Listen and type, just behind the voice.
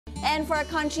And for a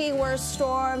country where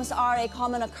storms are a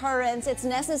common occurrence, it's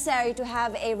necessary to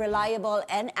have a reliable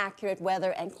and accurate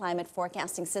weather and climate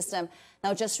forecasting system.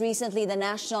 Now, just recently, the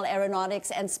National Aeronautics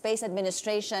and Space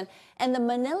Administration and the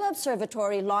Manila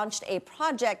Observatory launched a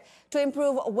project to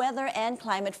improve weather and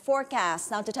climate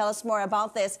forecasts. Now, to tell us more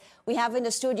about this, we have in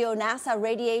the studio NASA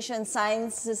Radiation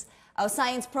Science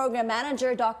Program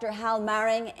Manager, Dr. Hal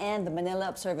Maring, and the Manila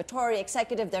Observatory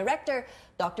Executive Director,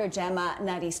 Dr. Gemma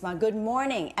Narisma. Good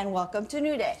morning and welcome to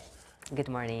New Day. Good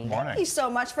morning. Thank you so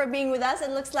much for being with us.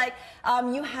 It looks like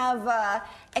you have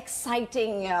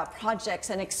exciting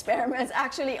projects and experiments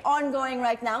actually ongoing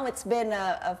right now. It's been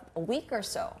a week or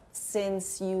so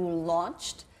since you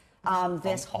launched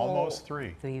this almost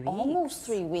three. Almost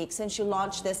 3 weeks since you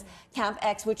launched this Camp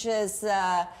X, which is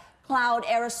Cloud,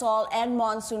 Aerosol, and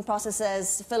Monsoon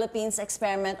Processes Philippines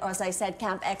Experiment, or as I said,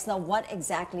 Camp X. Now, what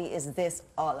exactly is this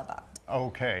all about?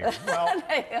 Okay, well,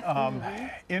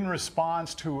 in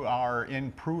response to our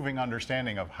improving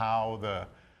understanding of how the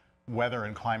weather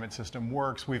and climate system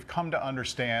works, we've come to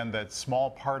understand that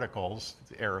small particles,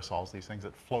 aerosols, these things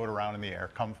that float around in the air,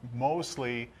 come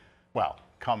mostly, well,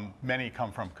 many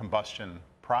come from combustion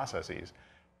processes.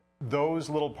 Those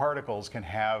little particles can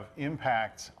have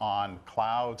impacts on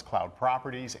clouds, cloud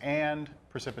properties, and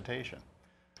precipitation.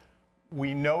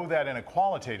 We know that in a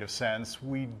qualitative sense,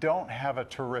 we don't have a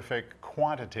terrific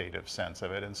quantitative sense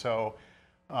of it. And so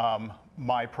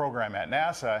my program at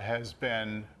NASA has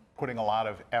been putting a lot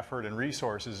of effort and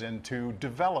resources into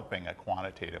developing a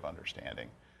quantitative understanding.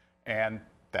 And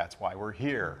that's why we're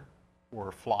here.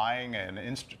 We're flying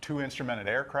two instrumented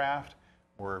aircraft.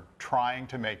 We're trying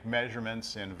to make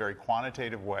measurements in a very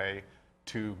quantitative way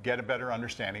to get a better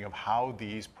understanding of how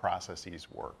these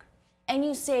processes work. And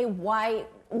you say why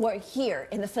we're here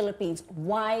in the Philippines.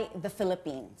 Why the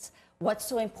Philippines? What's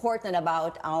so important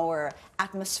about our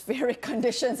atmospheric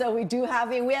conditions that we do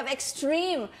have here? We have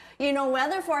extreme,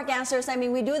 weather forecasters. I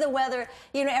mean, we do the weather,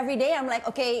 every day. I'm like,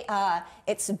 okay,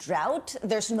 it's drought,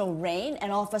 there's no rain,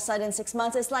 and all of a sudden 6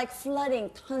 months, it's like flooding,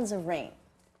 tons of rain.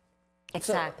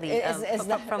 Exactly.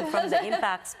 So, from the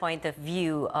impacts point of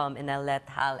view, and I'll let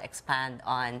Hal expand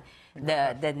on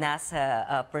the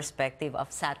NASA perspective of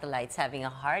satellites having a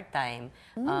hard time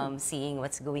seeing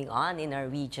what's going on in our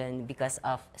region because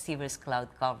of serious cloud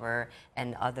cover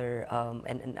and other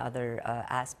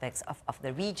aspects of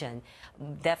the region.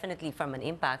 Definitely from an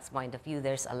impacts point of view,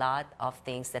 there's a lot of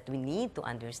things that we need to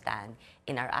understand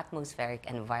in our atmospheric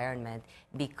environment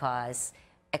because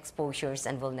exposures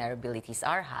and vulnerabilities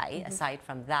are high. Aside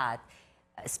from that,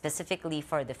 specifically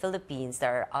for the Philippines,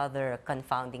 there are other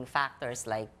confounding factors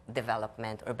like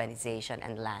development, urbanization,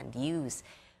 and land use,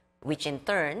 which in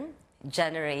turn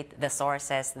generate the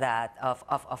sources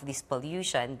of this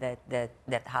pollution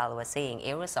that Hal was saying,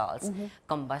 aerosols,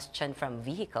 combustion from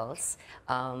vehicles,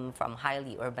 from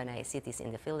highly urbanized cities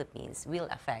in the Philippines will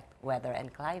affect weather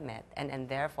and climate. And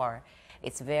therefore,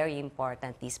 it's very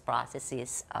important these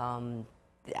processes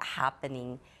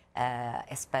happening,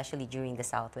 especially during the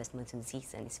southwest monsoon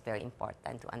season, is very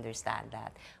important to understand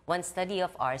that. One study of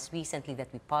ours recently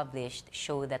that we published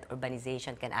showed that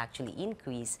urbanization can actually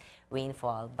increase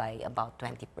rainfall by about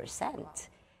 20%.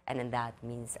 And then that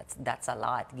means that's a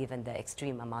lot given the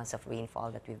extreme amounts of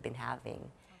rainfall that we've been having.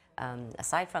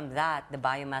 Aside from that, the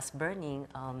biomass burning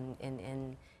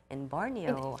in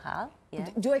Borneo, Hal? Yeah.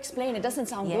 Do explain. It doesn't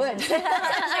sound good. I'm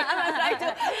trying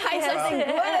to find something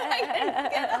good.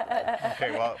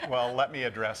 Okay, well, let me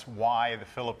address why the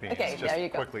Philippines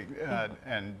just quickly.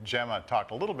 And Gemma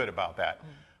talked a little bit about that.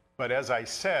 But as I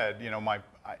said,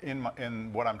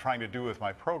 in what I'm trying to do with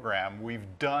my program, we've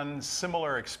done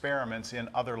similar experiments in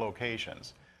other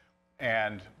locations.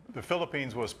 And the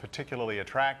Philippines was particularly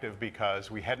attractive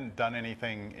because we hadn't done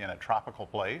anything in a tropical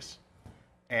place.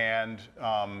 And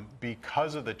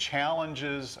because of the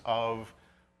challenges of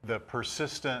the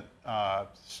persistent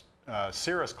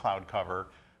cirrus cloud cover,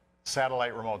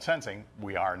 satellite remote sensing,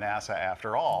 we are NASA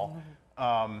after all,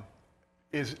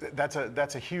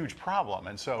 that's a huge problem.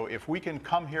 And so if we can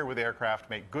come here with aircraft,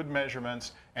 make good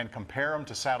measurements, and compare them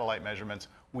to satellite measurements,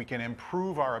 we can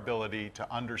improve our ability to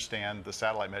understand the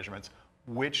satellite measurements,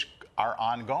 which are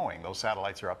ongoing. Those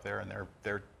satellites are up there, and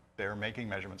they're making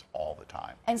measurements all the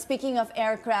time. And speaking of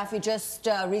aircraft, you just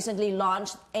recently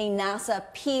launched a NASA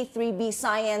P-3B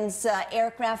Science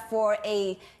aircraft for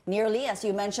a nearly, as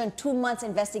you mentioned, 2 months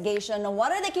investigation. Now,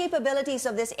 what are the capabilities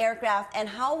of this aircraft, and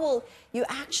how will you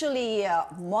actually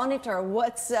monitor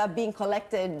what's being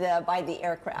collected by the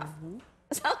aircraft?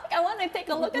 So I want to take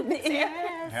a look at this.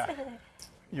 Yeah.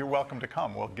 You're welcome to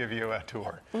come. We'll give you a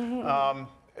tour.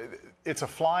 It's a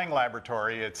flying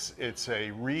laboratory. It's a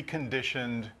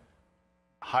reconditioned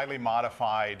highly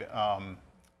modified,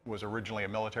 was originally a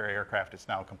military aircraft. It's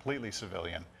now completely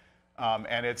civilian.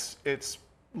 And it's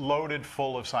loaded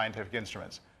full of scientific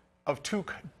instruments of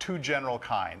two general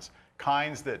kinds.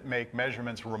 Kinds that make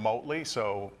measurements remotely,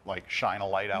 so like shine a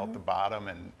light out the bottom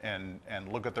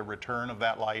and look at the return of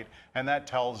that light. And that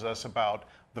tells us about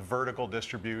the vertical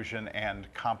distribution and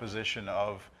composition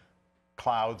of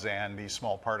clouds and these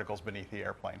small particles beneath the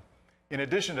airplane. In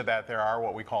addition to that, there are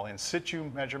what we call in situ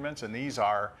measurements, and these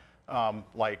are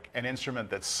like an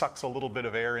instrument that sucks a little bit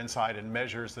of air inside and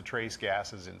measures the trace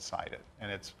gases inside it.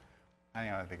 And it's,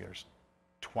 I think there's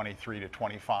 23 to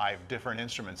 25 different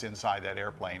instruments inside that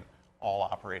airplane, all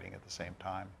operating at the same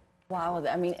time. Wow,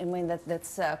 I mean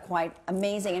that's quite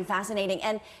amazing and fascinating.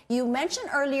 And you mentioned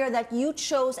earlier that you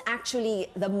chose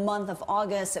actually the month of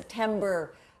August,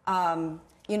 September,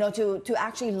 you know, to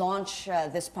actually launch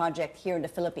this project here in the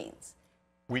Philippines.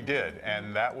 We did,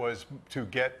 and that was to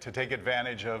take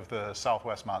advantage of the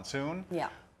southwest monsoon. Yeah.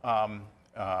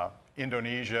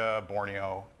 Indonesia,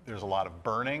 Borneo, there's a lot of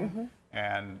burning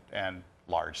and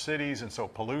large cities, and so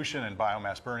pollution and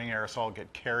biomass burning aerosol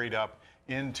get carried up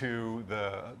into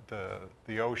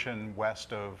the ocean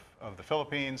west of the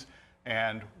Philippines,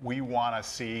 and we want to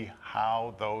see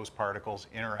how those particles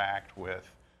interact with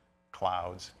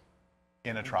clouds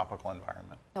in a tropical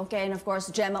environment. Okay, and of course,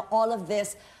 Gemma, all of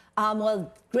this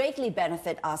will greatly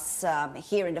benefit us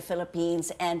here in the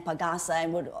Philippines and Pagasa,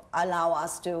 and would allow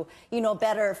us to, you know,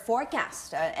 better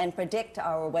forecast and predict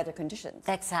our weather conditions.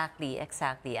 Exactly,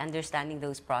 exactly. Understanding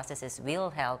those processes will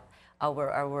help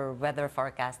our weather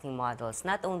forecasting models.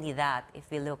 Not only that, if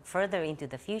we look further into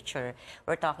the future,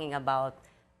 we're talking about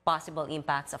possible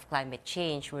impacts of climate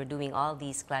change. We're doing all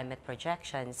these climate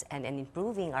projections, and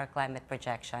improving our climate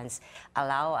projections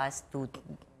allow us to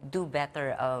do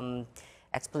better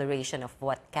exploration of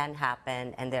what can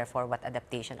happen, and therefore what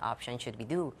adaptation options should we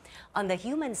do. On the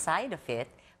human side of it,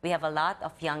 we have a lot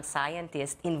of young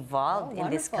scientists involved in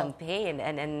this campaign,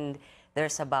 and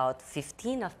there's about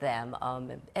 15 of them,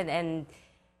 and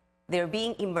they're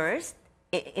being immersed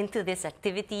into this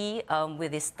activity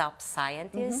with these top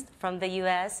scientists from the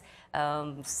U.S.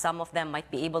 Some of them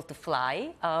might be able to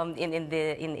fly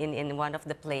in one of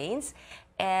the planes,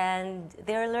 and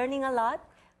they're learning a lot.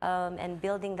 And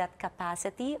building that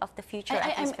capacity of the future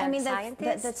atmospheric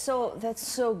scientists. That's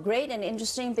so great and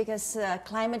interesting, because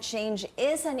climate change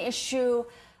is an issue.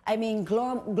 I mean,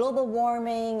 global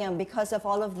warming, and because of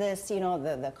all of this, you know,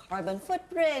 the carbon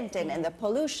footprint and the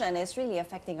pollution is really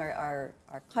affecting our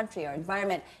country, our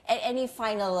environment. Any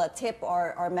final tip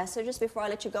or messages before I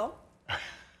let you go?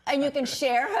 And you can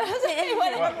share.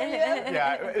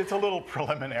 Yeah, it's a little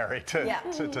preliminary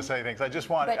to say things. I just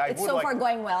want. But it's so far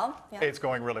going well. Yeah. It's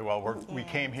going really well. We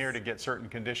came here to get certain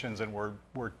conditions, and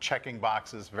we're checking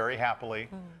boxes very happily.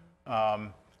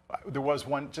 There was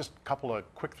just a couple of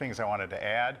quick things I wanted to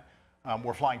add.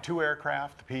 We're flying 2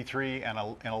 aircraft, the P-3 and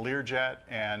a Learjet,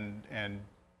 and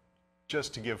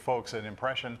just to give folks an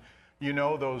impression, you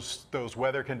know those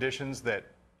weather conditions that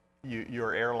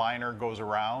your airliner goes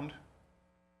around.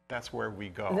 That's where we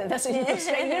go. That's what you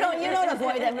don't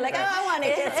avoid them. You're like, oh, I want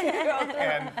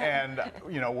it. And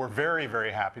you know, we're very, very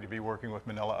happy to be working with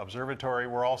Manila Observatory.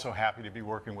 We're also happy to be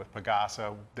working with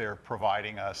Pagasa. They're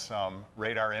providing us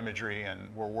radar imagery,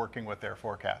 and we're working with their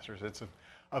forecasters. It's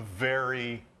a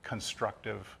very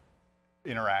constructive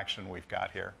interaction we've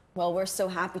got here. Well, we're so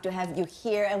happy to have you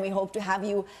here, and we hope to have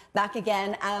you back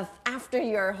again after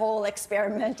your whole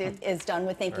experiment is done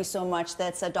with. Thank you so much.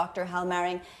 That's Dr. Hal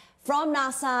Maring from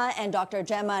NASA and Dr.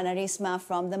 Gemma Narisma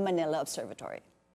from the Manila Observatory.